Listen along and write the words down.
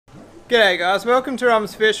G'day guys, welcome to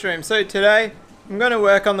Rum's Fish Room. So today I'm going to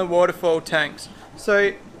work on the waterfall tanks.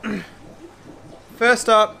 So first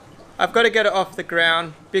up, I've got to get it off the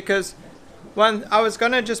ground because I was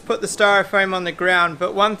going to just put the styrofoam on the ground,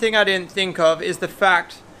 but one thing I didn't think of is the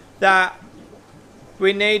fact that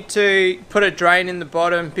we need to put a drain in the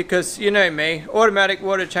bottom because, you know me, automatic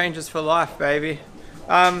water changes for life, baby.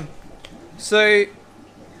 So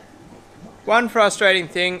one frustrating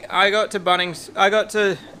thing, I got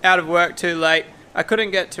out of work too late. I couldn't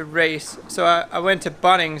get to Reese, so I went to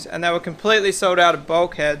Bunnings and they were completely sold out of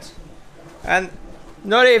bulkheads. And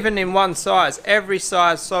not even in one size, every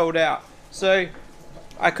size sold out. So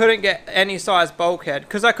I couldn't get any size bulkhead.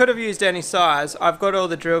 Because I could have used any size, I've got all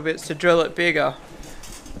the drill bits to drill it bigger.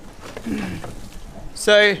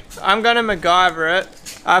 So I'm gonna MacGyver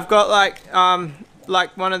it. I've got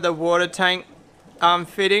like one of the water tank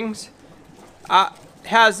fittings.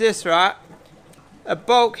 How's this, right? A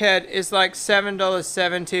bulkhead is like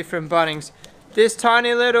 $7.70 from Bunnings. This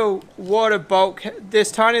tiny little water tank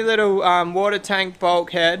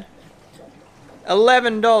bulkhead,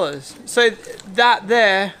 $11. So that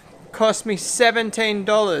there cost me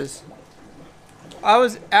 $17. I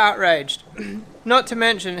was outraged. Not to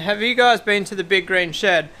mention, have you guys been to the Big Green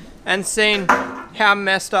Shed and seen how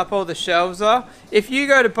messed up all the shelves are? If you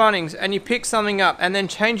go to Bunnings and you pick something up and then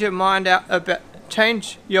change your mind about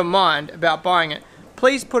buying it,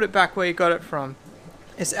 please put it back where you got it from.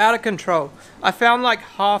 It's out of control. I found like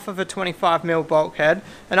half of a 25mm bulkhead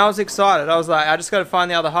and I was excited. I was like, I just got to find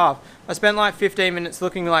the other half. I spent like 15 minutes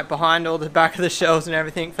looking like behind all the back of the shelves and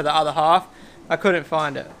everything for the other half. I couldn't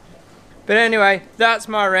find it. But anyway, that's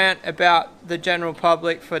my rant about the general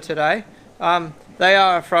public for today. They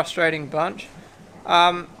are a frustrating bunch.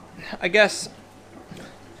 I guess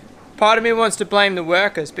part of me wants to blame the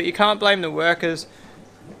workers, but you can't blame the workers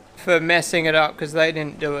for messing it up because they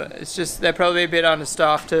didn't do it. It's just they're probably a bit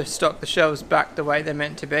understaffed to stock the shelves back the way they're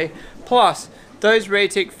meant to be. Plus, those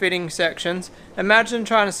retic fitting sections, imagine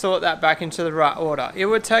trying to sort that back into the right order. It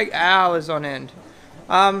would take hours on end.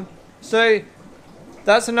 So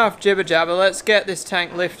that's enough jibber jabber. Let's get this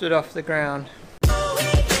tank lifted off the ground.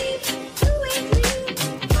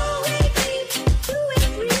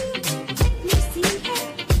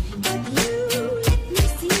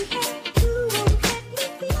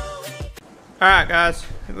 Alright guys,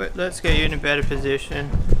 let's get you in a better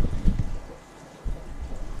position.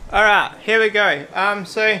 Alright, here we go.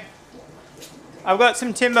 So I've got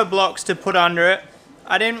some timber blocks to put under it.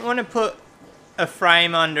 I didn't want to put a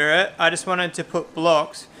frame under it, I just wanted to put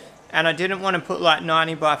blocks, and I didn't want to put like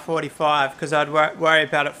 90 by 45 because I'd worry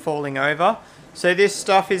about it falling over. So this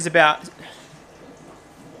stuff is about,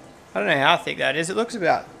 I don't know how thick that is, it looks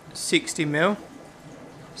about 60mm.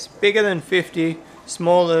 It's bigger than 50,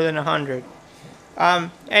 smaller than 100.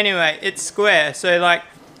 Anyway, it's square, so like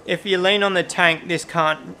if you lean on the tank, this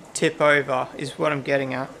can't tip over, is what I'm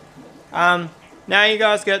getting at. Now you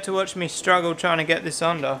guys get to watch me struggle trying to get this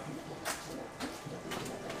under.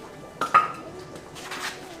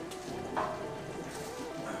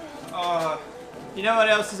 Oh, you know what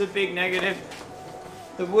else is a big negative?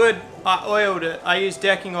 The wood, I oiled it. I used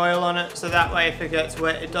decking oil on it so that way if it gets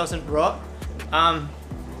wet it doesn't rot.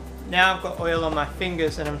 Now I've got oil on my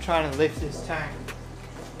fingers and I'm trying to lift this tank.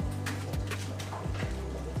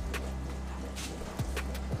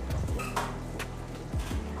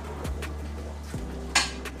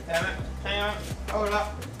 Damn it, hang on, hold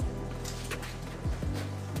up.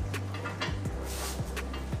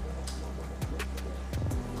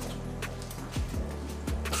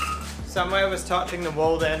 Somewhere was touching the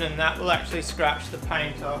wall then and that will actually scratch the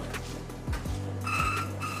paint off.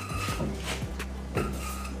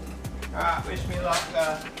 Alright, wish me luck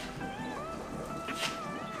there.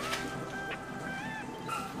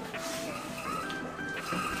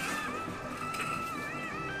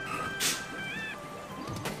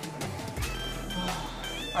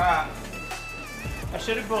 Alright, I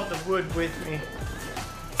should have brought the wood with me.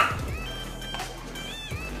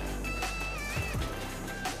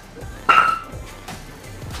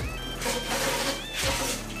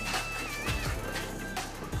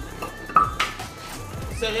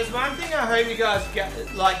 So there's one thing I hope you guys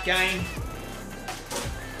gain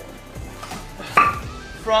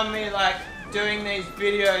from me, like doing these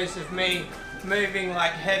videos of me moving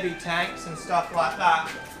like heavy tanks and stuff like that,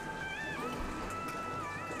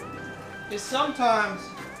 is sometimes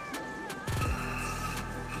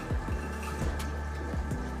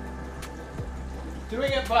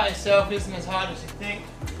doing it by yourself isn't as hard as you think.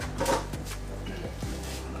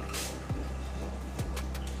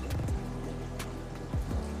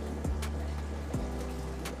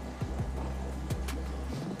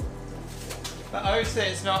 But obviously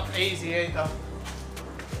it's not easy either.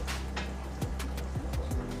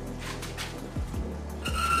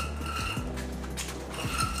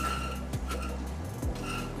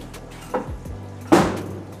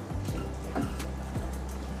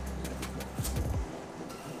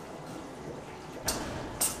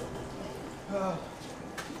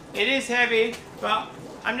 It is heavy, but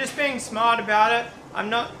I'm just being smart about it.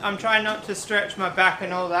 I'm trying not to stretch my back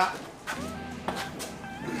and all that.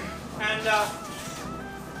 And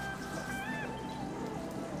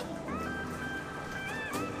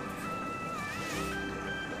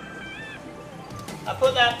I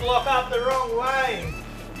put that block up the wrong way.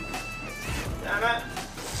 Damn it.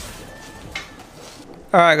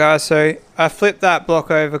 Alright guys, so I flipped that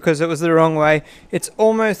block over because it was the wrong way. It's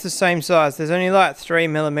almost the same size. There's only like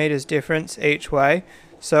 3mm difference each way.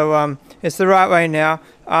 So it's the right way now.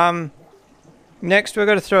 Next we're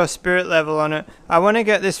going to throw a spirit level on it. I want to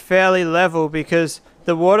get this fairly level because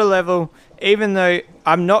the water level, even though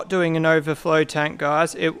I'm not doing an overflow tank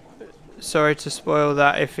guys, sorry to spoil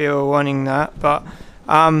that if you were wanting that, but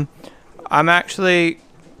I'm actually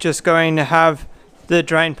just going to have the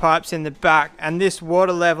drain pipes in the back, and this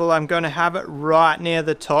water level I'm going to have it right near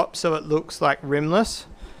the top so it looks like rimless.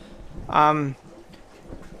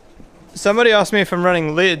 Somebody asked me if I'm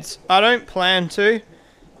running lids. I don't plan to,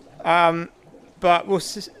 but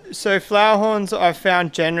so flower horns I've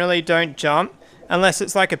found generally don't jump unless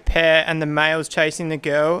it's like a pair and the male's chasing the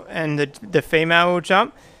girl and the female will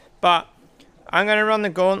jump. But I'm going to run the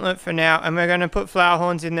gauntlet for now, and we're going to put flower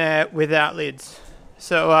horns in there without lids.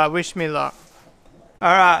 So wish me luck.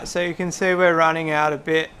 Alright, so you can see we're running out a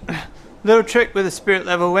bit. Little trick with the spirit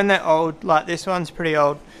level, when they're old, like this one's pretty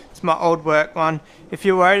old, it's my old work one. If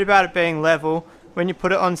you're worried about it being level, when you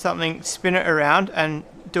put it on something, spin it around and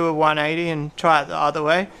do a 180 and try it the other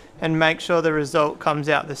way and make sure the result comes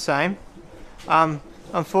out the same.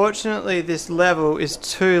 Unfortunately this level is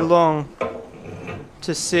too long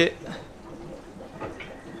to sit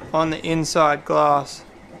on the inside glass.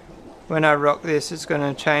 When I rock this, it's going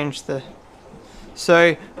to change the...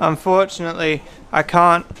 So unfortunately I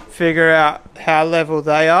can't figure out how level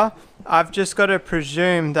they are. I've just got to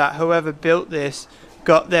presume that whoever built this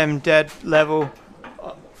got them dead level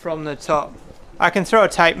from the top. I can throw a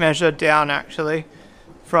tape measure down actually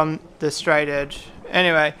from the straight edge.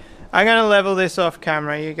 Anyway, I'm going to level this off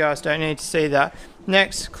camera. You guys don't need to see that.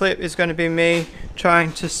 Next clip is going to be me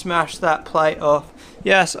trying to smash that plate off.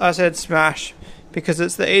 Yes, I said smash because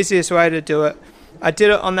it's the easiest way to do it. I did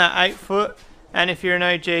it on that 8-foot. And if you're an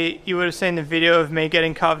OG, you would have seen the video of me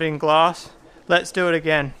getting covered in glass. Let's do it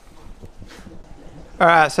again.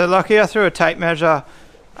 Alright, so lucky I threw a tape measure.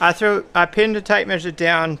 I pinned a tape measure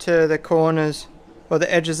down to the corners or the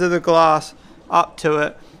edges of the glass up to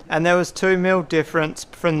it. And there was 2mm difference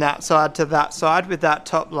from that side to that side with that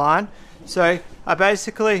top line. So I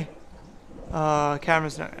basically,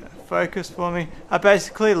 camera's not going to focus for me. I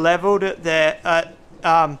basically leveled it there at,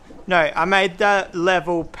 I made that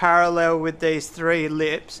level parallel with these 3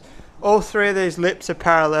 lips. All 3 of these lips are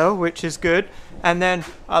parallel, which is good. And then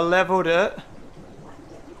I leveled it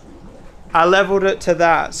to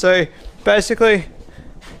that. So basically,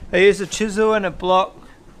 I use a chisel and a block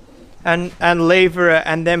and lever it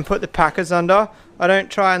and then put the packers under. I don't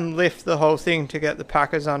try and lift the whole thing to get the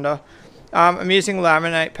packers under. I'm using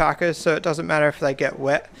laminate packers, so it doesn't matter if they get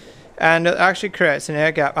wet. And it actually creates an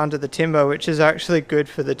air gap under the timber, which is actually good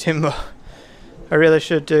for the timber. I really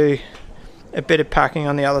should do a bit of packing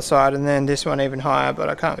on the other side and then this one even higher, but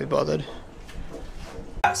I can't be bothered.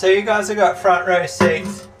 So you guys have got front row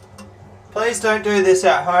seats. Please don't do this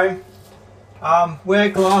at home. Wear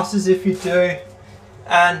glasses if you do.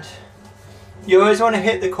 And you always want to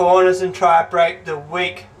hit the corners and try to break the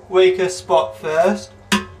weaker spot first.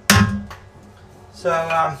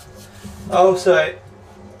 So also,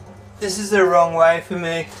 this is the wrong way for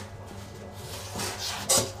me.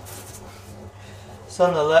 It's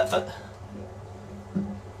on the left.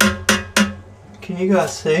 Can you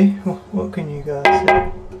guys see? What can you guys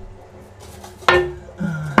see?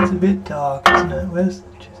 It's a bit dark, isn't it? Where's the...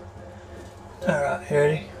 Alright,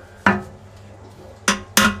 ready?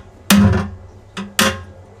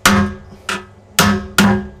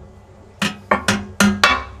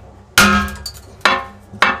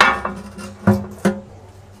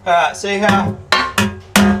 Alright, see how...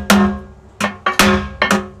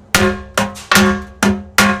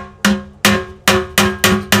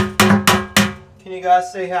 Can you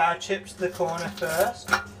guys see how I chipped the corner first?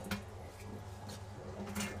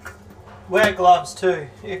 Wear gloves too.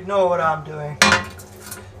 Ignore what I'm doing.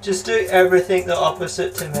 Just do everything the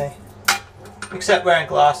opposite to me. Except wearing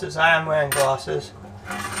glasses. I am wearing glasses.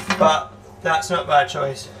 But That's not my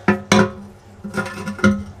choice.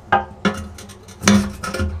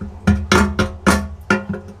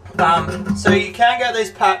 So you can get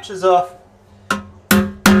these patches off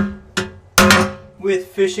with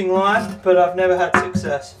fishing line, but I've never had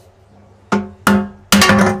success.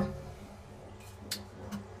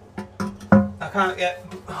 I can't get,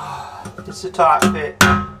 it's a tight fit.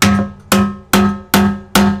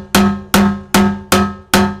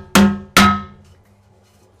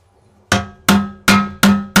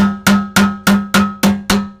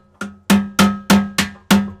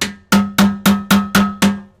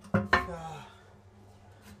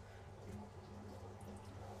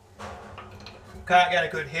 Can't get a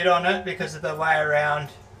good hit on it because of the way around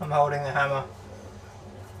I'm holding the hammer.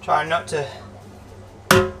 Trying not to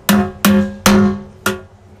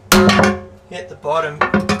hit the bottom,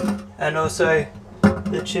 and also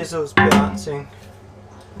the chisel's bouncing.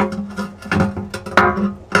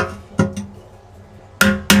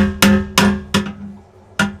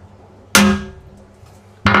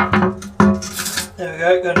 There we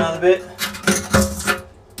go, got another bit.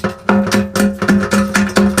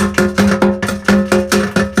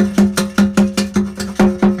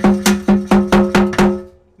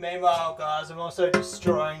 Meanwhile guys, I'm also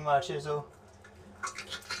destroying my chisel.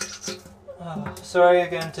 Oh, sorry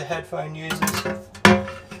again to headphone users.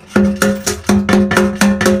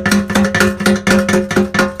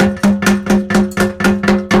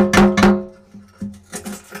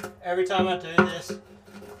 Every time I do this,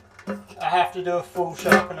 I have to do a full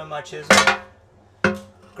sharpen on my chisel.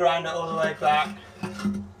 Grind it all the way back.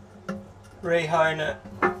 Re-hone it.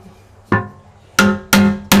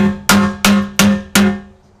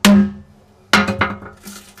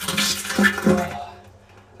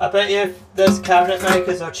 I bet you if there's cabinet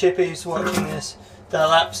makers or chippies watching this,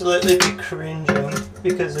 they'll absolutely be cringing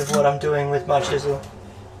because of what I'm doing with my chisel.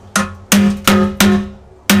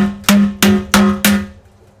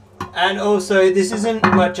 And also, this isn't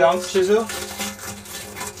my junk chisel.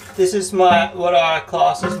 This is my, what I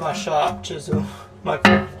class as my sharp chisel, my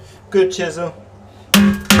good chisel.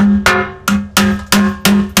 I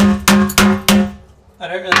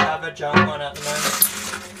don't really have a junk one at the moment.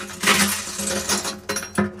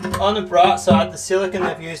 On the bright side, the silicone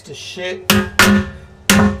they've used is shit.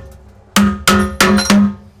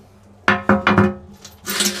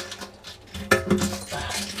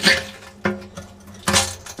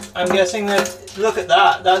 I'm guessing that, look at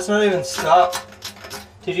that, that's not even stuck.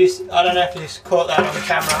 Did you, I don't know if you caught that on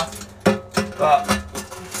camera, but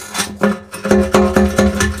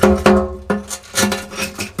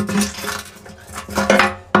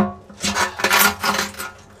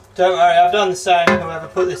don't worry, I've done the same, whoever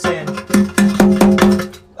put this in.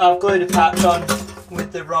 I've glued a patch on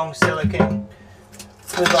with the wrong silicone.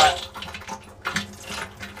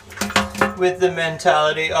 With the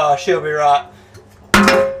mentality, oh, she'll be right.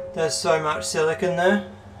 There's so much silicone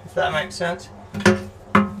there, if that makes sense.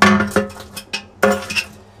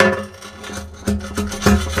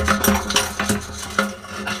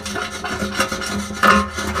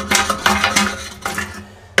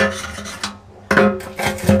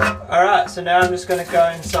 Alright, so now I'm just going to go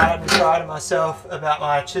inside and cry to myself about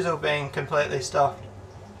my chisel being completely stuffed.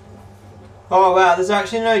 Oh wow, there's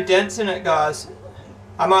actually no dents in it guys.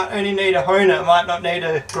 I might only need to hone it, I might not need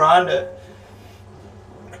to grind it.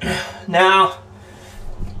 Now,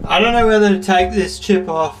 I don't know whether to take this chip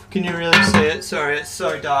off. Can you really see it? Sorry, it's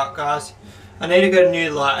so dark guys. I need to get a new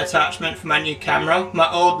light attachment for my new camera.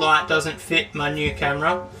 My old light doesn't fit my new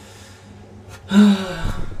camera.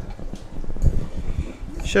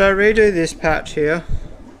 Should I redo this patch here?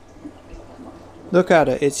 Look at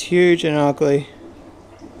it, it's huge and ugly.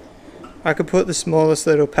 I could put the smallest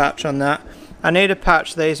little patch on that. I need to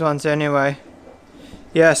patch these ones anyway.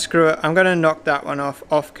 Yeah, screw it. I'm going to knock that one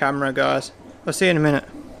off camera, guys. I'll see you in a minute.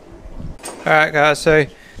 Alright, guys, so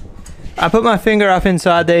I put my finger up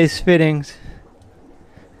inside these fittings.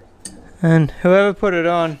 And whoever put it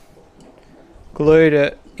on glued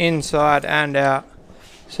it inside and out.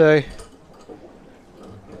 So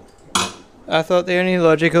I thought the only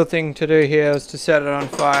logical thing to do here was to set it on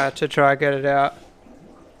fire to try get it out.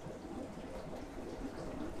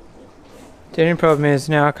 The only problem is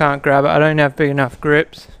now I can't grab it. I don't have big enough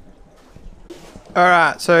grips.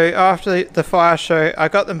 Alright, so after the fire show, I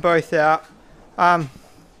got them both out. I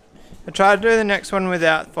tried to do the next one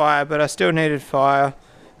without fire, but I still needed fire.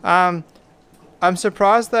 I'm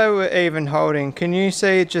surprised they were even holding. Can you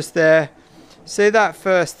see just there? See that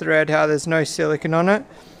first thread, how there's no silicone on it?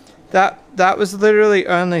 That was literally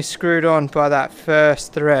only screwed on by that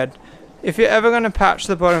first thread. If you're ever going to patch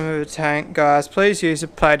the bottom of a tank, guys, please use a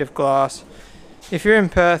plate of glass. if you're in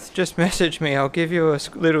Perth, just message me. I'll give you a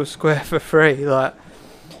little square for free. Like,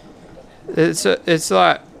 it's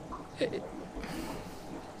like,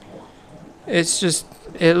 it's just,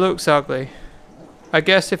 it looks ugly. I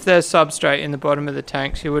guess if there's substrate in the bottom of the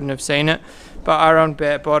tanks, you wouldn't have seen it, but I run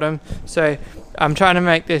bare bottom, so I'm trying to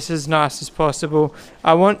make this as nice as possible.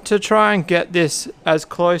 I want to try and get this as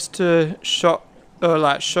close to shop or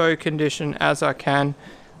like show condition as I can.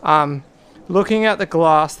 Looking at the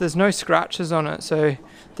glass, there's no scratches on it, so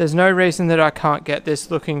there's no reason that I can't get this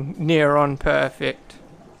looking near on perfect.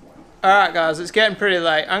 Alright guys, it's getting pretty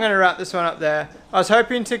late. I'm going to wrap this one up there. I was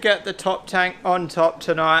hoping to get the top tank on top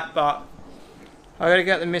tonight, but I got to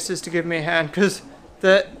get the missus to give me a hand, because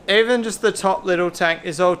even just the top little tank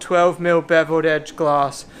is all 12mm beveled edge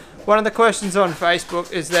glass. One of the questions on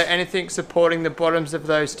Facebook, is there anything supporting the bottoms of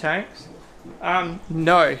those tanks?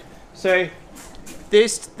 No. So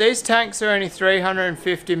these tanks are only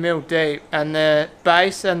 350mm deep, and the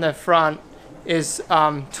base and the front is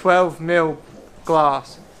 12mm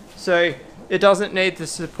glass. So it doesn't need the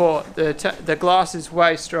support. The glass is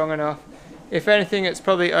way strong enough. If anything, it's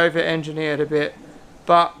probably over-engineered a bit.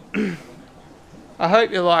 But I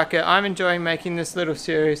hope you like it. I'm enjoying making this little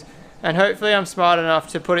series, and hopefully I'm smart enough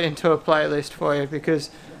to put it into a playlist for you, because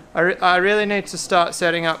I really need to start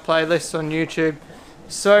setting up playlists on YouTube.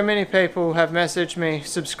 So many people have messaged me,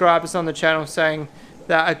 subscribers on the channel, saying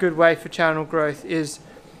that a good way for channel growth is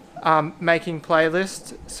making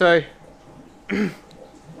playlists. So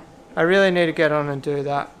I really need to get on and do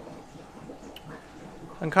that.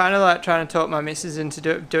 I'm kind of like trying to talk my missus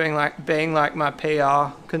into being like my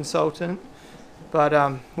PR consultant,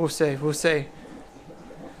 but we'll see. If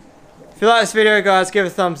you like this video, guys, give it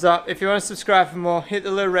a thumbs up. If you want to subscribe for more, hit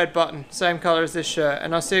the little red button, same color as this shirt,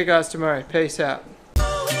 and I'll see you guys tomorrow. Peace out.